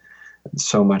 because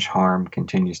so much harm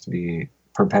continues to be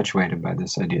perpetuated by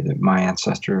this idea that my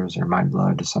ancestors or my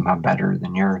blood is somehow better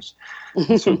than yours.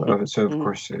 So of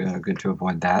course, good to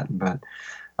avoid that. But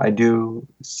I do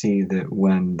see that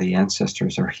when the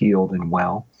ancestors are healed and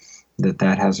well,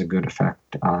 that has a good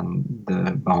effect on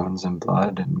the bones and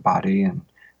blood and body and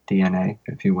DNA,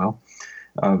 if you will,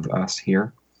 of us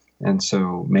here. And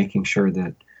so making sure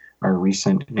that our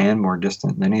recent and more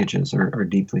distant lineages are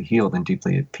deeply healed and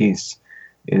deeply at peace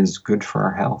is good for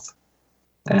our health.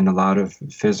 And a lot of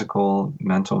physical,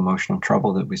 mental, emotional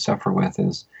trouble that we suffer with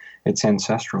it's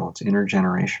ancestral, it's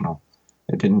intergenerational.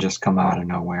 It didn't just come out of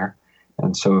nowhere.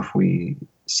 And so if we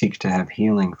seek to have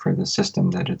healing for the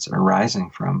system that it's arising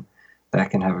from,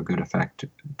 that can have a good effect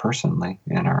personally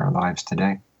in our lives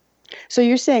today. So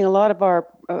you're saying a lot of our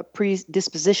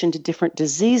predisposition to different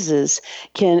diseases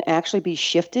can actually be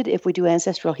shifted if we do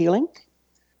ancestral healing?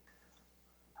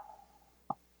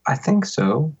 I think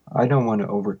so. I don't want to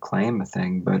overclaim a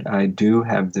thing, but I do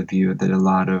have the view that a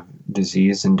lot of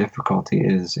disease and difficulty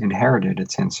is inherited.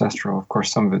 It's ancestral. Of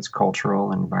course, some of it's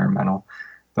cultural and environmental,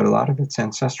 but a lot of it's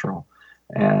ancestral.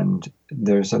 And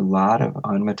there's a lot of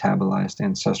unmetabolized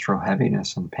ancestral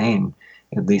heaviness and pain,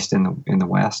 at least in the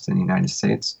West, in the United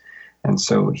States. And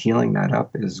so healing that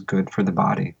up is good for the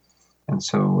body. And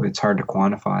so it's hard to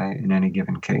quantify in any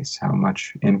given case how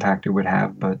much impact it would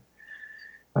have, but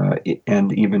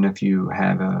and even if you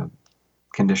have a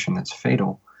condition that's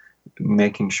fatal,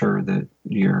 making sure that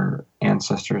your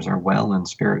ancestors are well in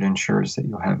spirit ensures that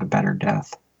you'll have a better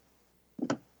death.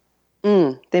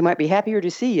 They might be happier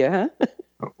to see you, huh?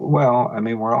 Well, I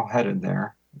mean, we're all headed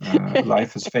there.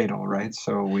 Life is fatal, right?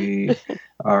 So we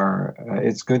are,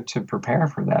 it's good to prepare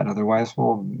for that. Otherwise,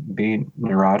 we'll be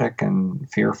neurotic and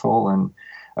fearful and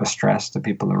a stress to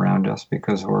people around us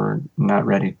because we're not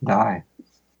ready to die.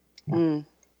 Yeah.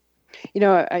 You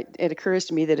know, it occurs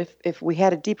to me that if we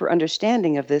had a deeper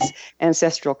understanding of this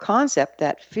ancestral concept,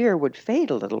 that fear would fade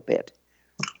a little bit.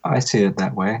 I see it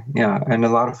that way, yeah. And a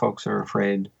lot of folks are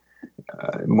afraid,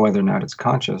 whether or not it's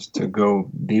conscious, to go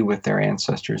be with their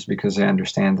ancestors because they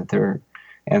understand that their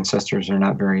ancestors are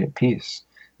not very at peace.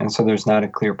 And so there's not a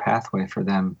clear pathway for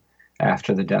them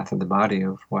after the death of the body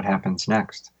of what happens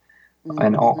next. Mm-hmm.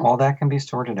 And all that can be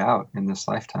sorted out in this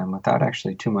lifetime without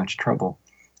actually too much trouble.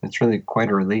 It's really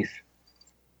quite a relief.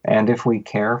 And if we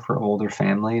care for older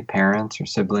family, parents or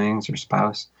siblings or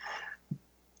spouse,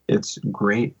 it's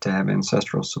great to have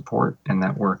ancestral support in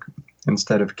that work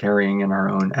instead of carrying in our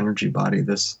own energy body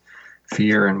this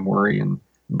fear and worry and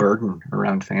burden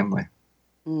around family.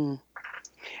 Why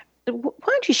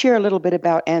don't you share a little bit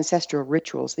about ancestral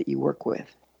rituals that you work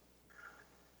with?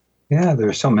 Yeah,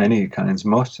 there's so many kinds.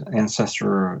 Most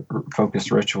ancestor-focused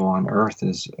ritual on Earth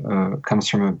comes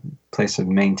from a place of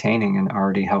maintaining an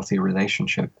already healthy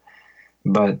relationship.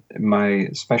 But my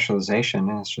specialization,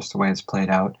 and it's just the way it's played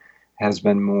out, has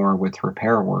been more with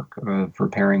repair work, of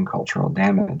repairing cultural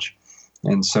damage.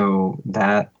 And so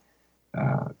that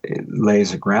it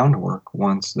lays a groundwork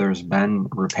once there's been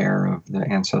repair of the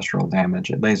ancestral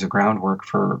damage. It lays a groundwork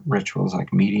for rituals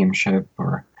like mediumship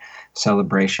or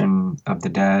celebration of the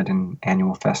dead and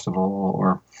annual festival,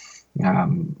 or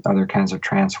other kinds of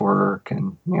trance work,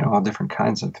 and all different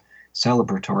kinds of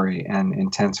celebratory and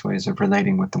intense ways of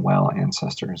relating with the well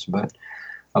ancestors. But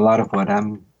a lot of what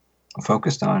I'm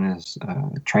focused on is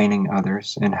training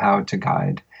others in how to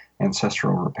guide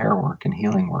ancestral repair work and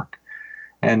healing work,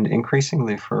 and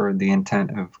increasingly for the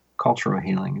intent of cultural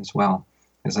healing as well,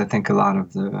 because I think a lot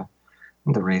of the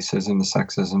racism, the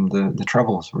sexism, the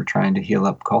troubles we're trying to heal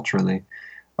up culturally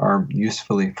are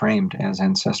usefully framed as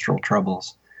ancestral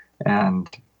troubles, and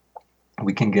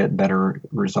we can get better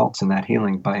results in that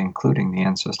healing by including the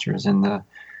ancestors in the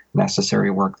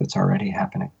necessary work that's already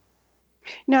happening.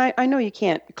 Now, I know you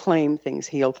can't claim things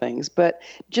heal things, but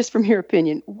just from your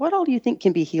opinion, what all do you think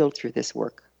can be healed through this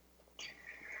work?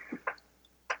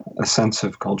 A sense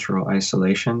of cultural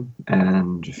isolation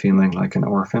and feeling like an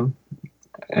orphan,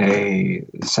 a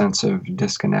sense of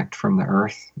disconnect from the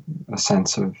earth, a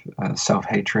sense of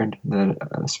self-hatred that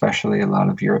especially a lot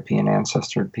of European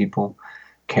ancestor people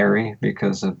carry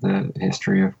because of the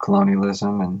history of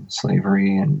colonialism and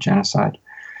slavery and genocide,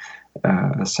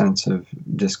 a sense of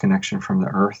disconnection from the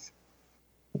earth,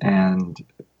 and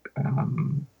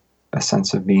a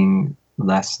sense of being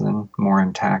less than more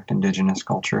intact indigenous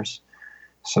cultures.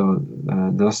 So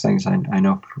those things I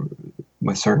know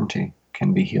with certainty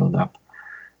can be healed up.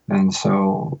 And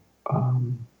so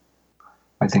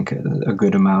I think a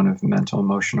good amount of mental,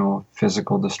 emotional,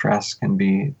 physical distress can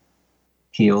be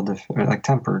healed, or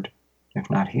tempered, if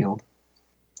not healed.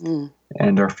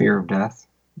 And our fear of death,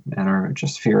 and our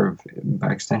just fear of,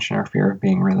 by extension, our fear of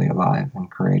being really alive and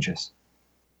courageous.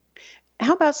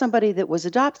 How about somebody that was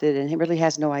adopted and really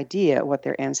has no idea what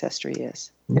their ancestry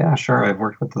is? Yeah, sure. I've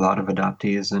worked with a lot of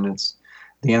adoptees, and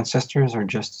the ancestors are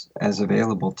just as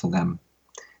available to them.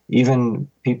 Even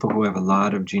people who have a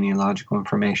lot of genealogical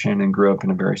information and grew up in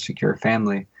a very secure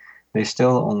family, they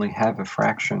still only have a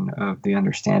fraction of the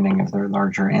understanding of their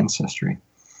larger ancestry.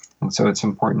 And so it's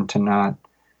important to not,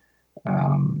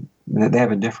 they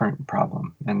have a different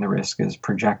problem, and the risk is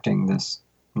projecting this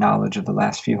knowledge of the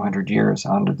last few hundred years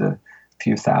onto the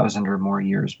few thousand or more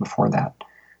years before that.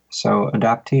 So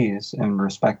adoptees, in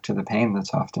respect to the pain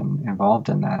that's often involved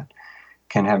in that,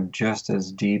 can have just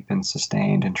as deep and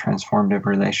sustained and transformative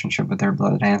relationship with their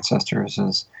blood ancestors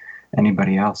as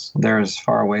anybody else. They're as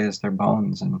far away as their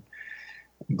bones and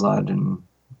blood and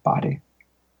body.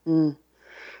 The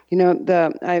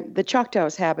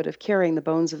Choctaws' habit of carrying the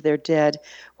bones of their dead.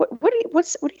 What do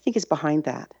you think is behind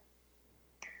that?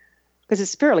 Because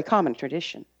it's a fairly common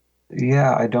tradition.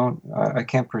 Yeah, I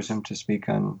can't presume to speak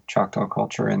on Choctaw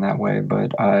culture in that way,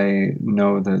 but I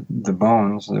know that the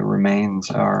bones, the remains,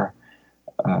 are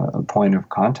a point of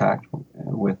contact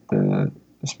with the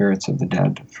spirits of the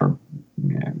dead for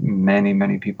many,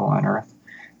 many people on Earth.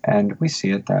 And we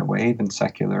see it that way. Even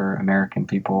secular American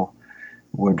people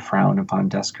would frown upon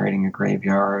desecrating a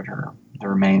graveyard or the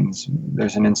remains.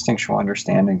 There's an instinctual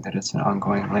understanding that it's an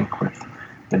ongoing link with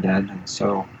the dead. And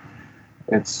so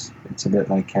it's a bit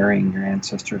like carrying your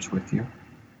ancestors with you.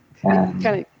 And it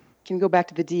kind of can go back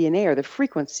to the DNA or the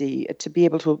frequency to be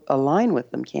able to align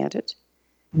with them, can't it?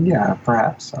 Yeah,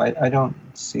 perhaps. I don't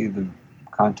see the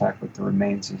contact with the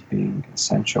remains as being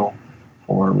essential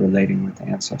for relating with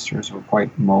ancestors. We're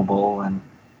quite mobile, and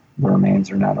the remains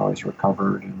are not always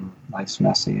recovered, and life's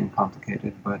messy and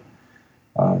complicated. But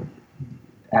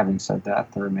having said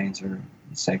that, the remains are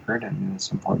sacred, and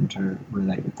it's important to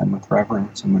relate with them with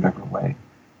reverence in whatever way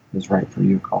is right for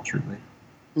you culturally.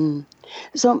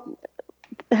 So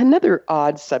another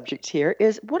odd subject here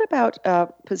is, what about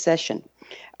possession?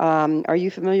 Are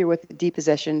you familiar with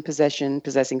depossession,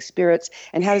 possessing spirits,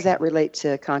 and how does that relate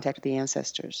to contact with the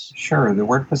ancestors? Sure. The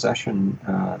word possession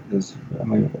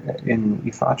in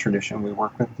Ifa tradition, we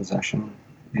work with possession,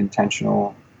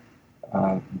 intentional,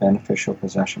 beneficial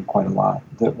possession quite a lot.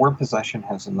 The word possession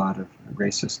has a lot of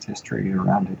racist history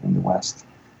around it in the West,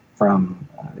 from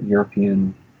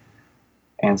European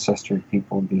ancestor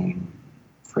people being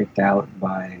freaked out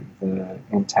by the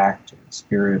intact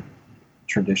spirit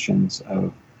traditions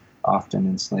of often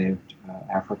enslaved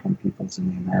African peoples in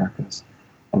the Americas.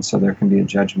 And so there can be a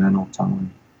judgmental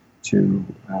tone to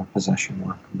possession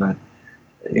work. But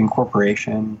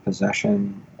incorporation,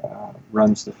 possession,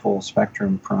 runs the full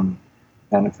spectrum from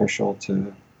beneficial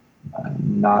to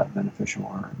not beneficial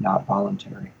or not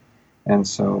voluntary. And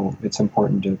so it's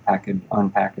important to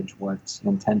unpackage what's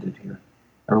intended here,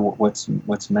 or what's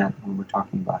meant when we're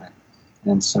talking about it.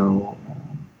 And so,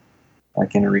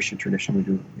 like in Orisha tradition, we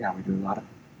do a lot of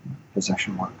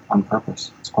possession work on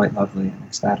purpose. It's quite lovely and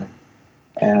ecstatic.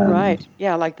 And right.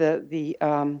 Yeah, like the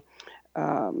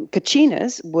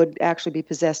kachinas would actually be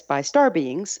possessed by star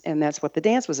beings, and that's what the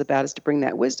dance was about, is to bring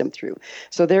that wisdom through.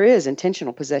 So there is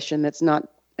intentional possession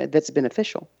that's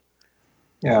beneficial.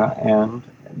 Yeah, and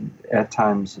at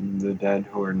times the dead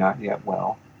who are not yet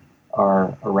well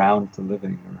are around the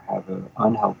living or have an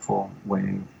unhelpful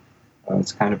way of,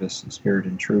 it's kind of a spirit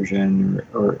intrusion,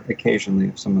 or occasionally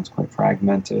if someone's quite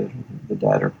fragmented, the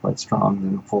dead are quite strong,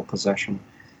 then a full possession,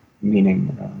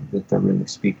 meaning that they're really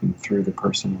speaking through the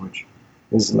person, which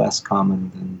is less common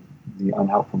than the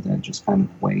unhelpful dead just kind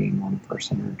of weighing on a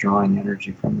person or drawing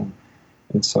energy from them.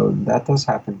 And so that does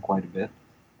happen quite a bit.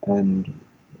 And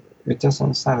it's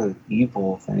not an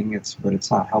evil thing, but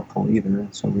it's not helpful either.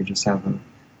 And so we just have a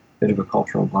bit of a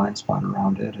cultural blind spot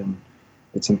around it. And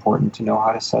it's important to know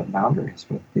how to set boundaries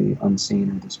with the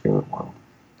unseen or the spirit world.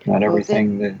 Not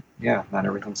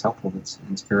everything's helpful that's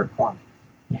in spirit form.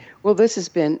 Well, this has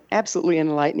been absolutely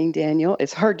enlightening, Daniel.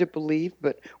 It's hard to believe,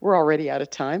 but we're already out of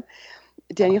time.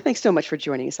 Daniel, thanks so much for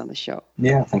joining us on the show.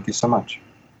 Yeah, thank you so much.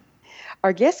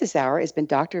 Our guest this hour has been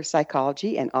Doctor of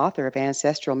Psychology and author of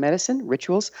Ancestral Medicine,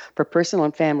 Rituals for Personal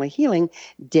and Family Healing,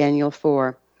 Daniel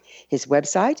Foor. His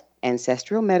website,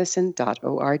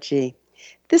 ancestralmedicine.org.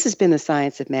 This has been The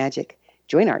Science of Magic.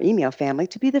 Join our email family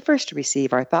to be the first to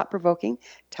receive our thought-provoking,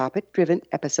 topic-driven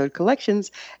episode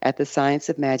collections at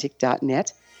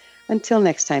thescienceofmagic.net. Until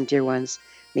next time, dear ones,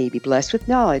 may you be blessed with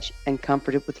knowledge and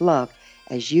comforted with love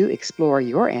as you explore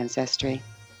your ancestry.